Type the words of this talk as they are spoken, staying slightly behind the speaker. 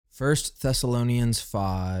1 Thessalonians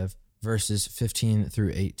 5, verses 15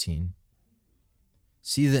 through 18.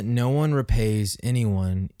 See that no one repays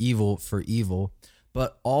anyone evil for evil,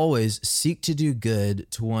 but always seek to do good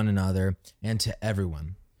to one another and to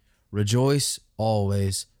everyone. Rejoice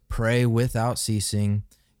always, pray without ceasing,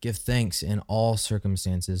 give thanks in all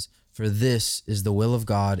circumstances, for this is the will of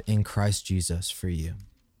God in Christ Jesus for you.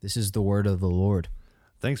 This is the word of the Lord.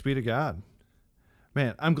 Thanks be to God.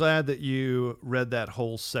 Man, I'm glad that you read that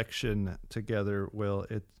whole section together, Will.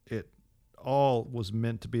 It all was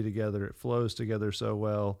meant to be together. It flows together so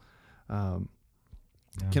well. Can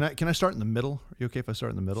I start in the middle? Are you okay if I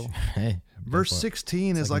start in the middle? Hey, Verse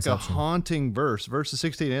 16 is like Inception. a haunting verse. Verses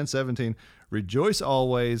 16 and 17, rejoice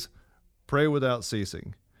always, pray without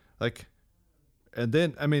ceasing.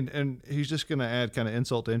 And he's just going to add kind of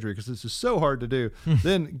insult to injury because this is so hard to do.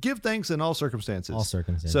 Then give thanks in all circumstances. All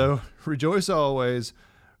circumstances. So rejoice always,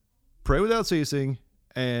 pray without ceasing,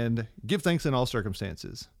 and give thanks in all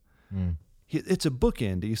circumstances. It's a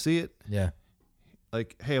bookend. Do you see it? Yeah.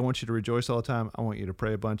 Like, hey, I want you to rejoice all the time. I want you to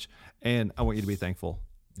pray a bunch, and I want you to be thankful.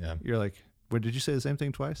 Yeah. You're like, what, did you say the same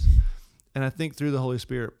thing twice? And I think through the Holy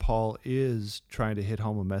Spirit, Paul is trying to hit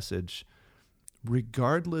home a message.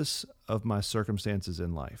 Regardless of my circumstances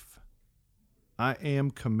in life, I am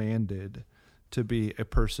commanded to be a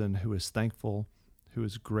person who is thankful, who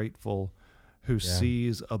is grateful, who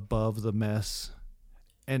sees above the mess.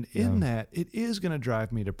 And in that, it is going to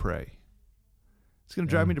drive me to pray. It's going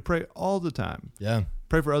to drive me to pray all the time. Yeah.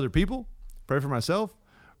 Pray for other people, pray for myself,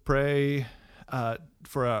 pray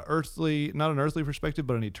for not an earthly perspective,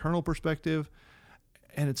 but an eternal perspective.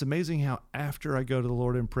 And it's amazing how after I go to the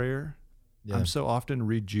Lord in prayer, I'm so often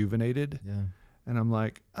rejuvenated. Yeah. And I'm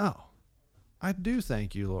like, oh, I do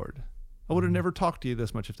thank you, Lord. I would have never talked to you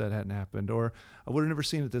this much if that hadn't happened, or I would have never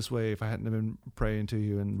seen it this way if I hadn't been praying to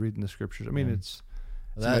you and reading the scriptures. I mean, it's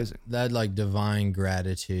amazing. That like divine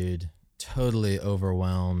gratitude totally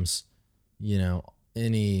overwhelms,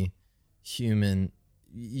 any human,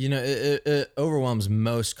 it overwhelms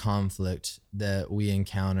most conflict that we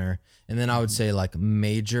encounter. And then I would say like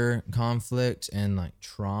major conflict and like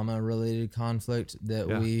trauma related conflict that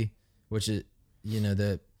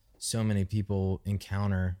that so many people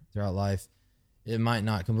encounter throughout life. It might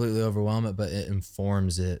not completely overwhelm it, but it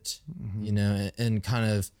informs it, and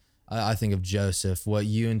kind of, I think of Joseph, what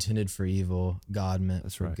you intended for evil, God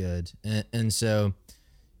meant for good. And so,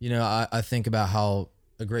 I think about how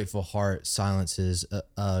a grateful heart silences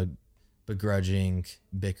a begrudging,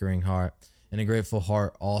 bickering heart. And a grateful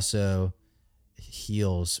heart also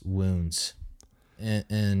heals wounds.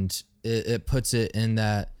 And it puts it in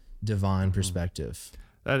that divine perspective.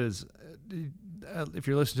 That is, if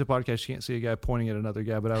you're listening to a podcast, you can't see a guy pointing at another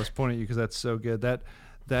guy, but I was pointing at you because that's so good.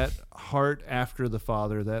 That heart after the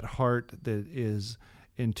Father, that heart that is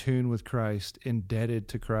in tune with Christ, indebted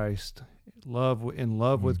to Christ, in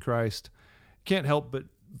love with Christ, can't help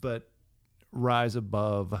but rise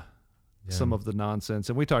above some of the nonsense.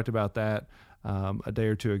 And we talked about that a day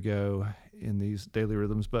or two ago in these daily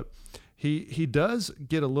rhythms. But he does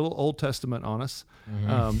get a little Old Testament on us.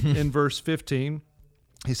 In verse 15,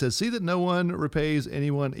 he says, see that no one repays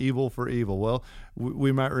anyone evil for evil. Well,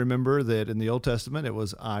 we might remember that in the Old Testament, it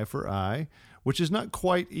was eye for eye, which is not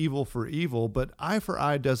quite evil for evil, but eye for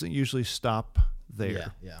eye doesn't usually stop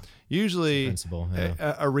there. Yeah. Usually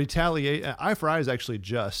a retaliate, eye for eye is actually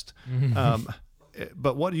just.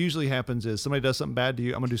 But what usually happens is somebody does something bad to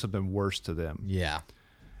you, I'm going to do something worse to them. Yeah.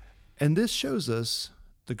 And this shows us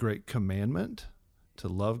the great commandment to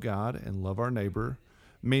love God and love our neighbor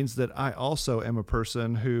means that I also am a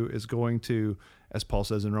person who is going to, as Paul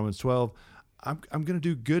says in Romans 12, I'm going to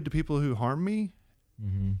do good to people who harm me.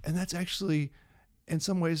 And that's actually, in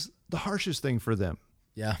some ways, the harshest thing for them.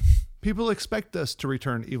 Yeah. People expect us to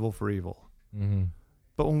return evil for evil.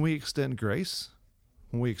 But when we extend grace,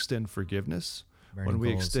 when we extend forgiveness, when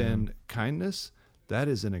we extend kindness, that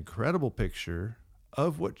is an incredible picture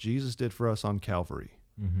of what Jesus did for us on Calvary.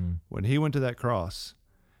 When he went to that cross,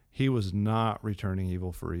 he was not returning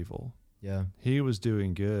evil for evil. Yeah. He was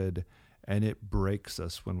doing good, and it breaks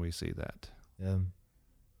us when we see that. Yeah.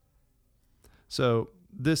 So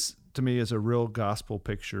this, to me, is a real gospel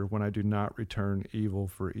picture when I do not return evil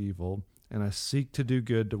for evil, and I seek to do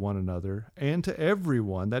good to one another and to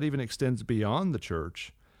everyone. That even extends beyond the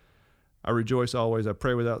church. I rejoice always, I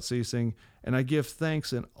pray without ceasing, and I give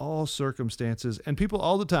thanks in all circumstances. And people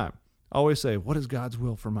all the time always say, what is God's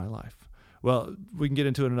will for my life? Well, we can get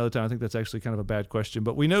into it another time. I think that's actually kind of a bad question,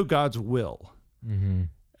 but we know God's will. And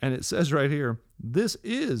it says right here, this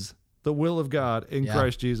is the will of God in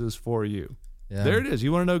Christ Jesus for you. There it is.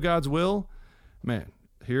 You want to know God's will? Man,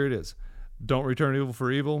 here it is. don't return evil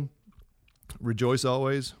for evil, rejoice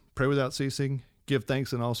always, pray without ceasing, give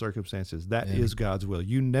thanks in all circumstances. That is God's will.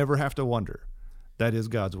 You never have to wonder. That is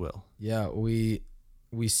God's will. Yeah, we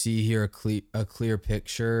see here a clear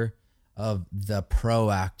picture of the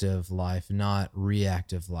proactive life, not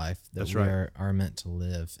reactive life that we are meant to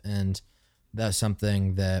live. And that's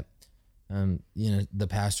something that, the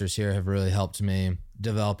pastors here have really helped me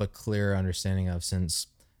develop a clear understanding of since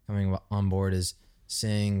coming on board, is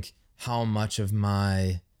seeing how much of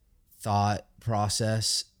my thought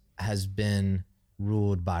process has been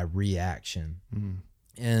ruled by reaction.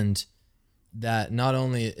 And that not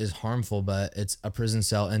only is harmful, but it's a prison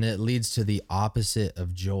cell, and it leads to the opposite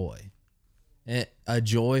of joy. A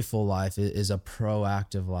joyful life is a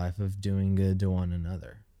proactive life of doing good to one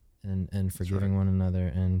another and forgiving one another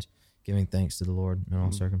and giving thanks to the Lord in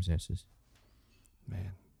all circumstances.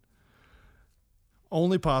 Man.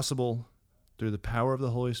 Only possible through the power of the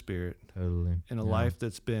Holy Spirit. Totally. In a life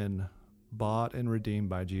that's been bought and redeemed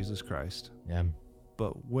by Jesus Christ. Yeah.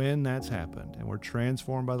 But when that's happened and we're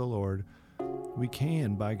transformed by the Lord, we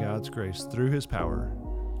can, by God's grace, through his power,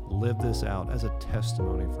 live this out as a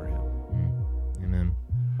testimony for him. Amen.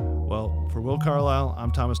 Well, for Will Carlisle,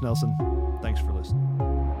 I'm Thomas Nelson. Thanks for listening.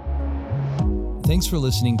 Thanks for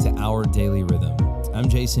listening to Our Daily Rhythm. I'm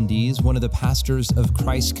Jason Dees, one of the pastors of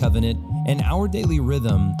Christ Covenant, and Our Daily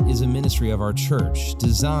Rhythm is a ministry of our church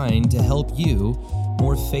designed to help you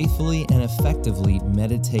more faithfully and effectively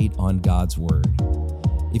meditate on God's Word.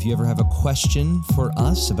 If you ever have a question for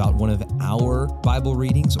us about one of our Bible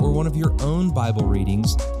readings or one of your own Bible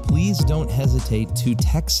readings, please don't hesitate to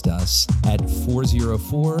text us at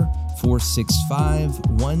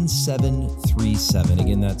 404-465-1737.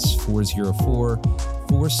 Again, that's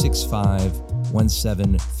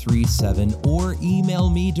 404-465-1737. Or email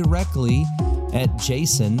me directly at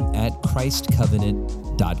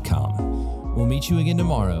jason@christcovenant.com. We'll meet you again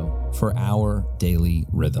tomorrow for Our Daily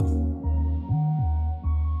Rhythm.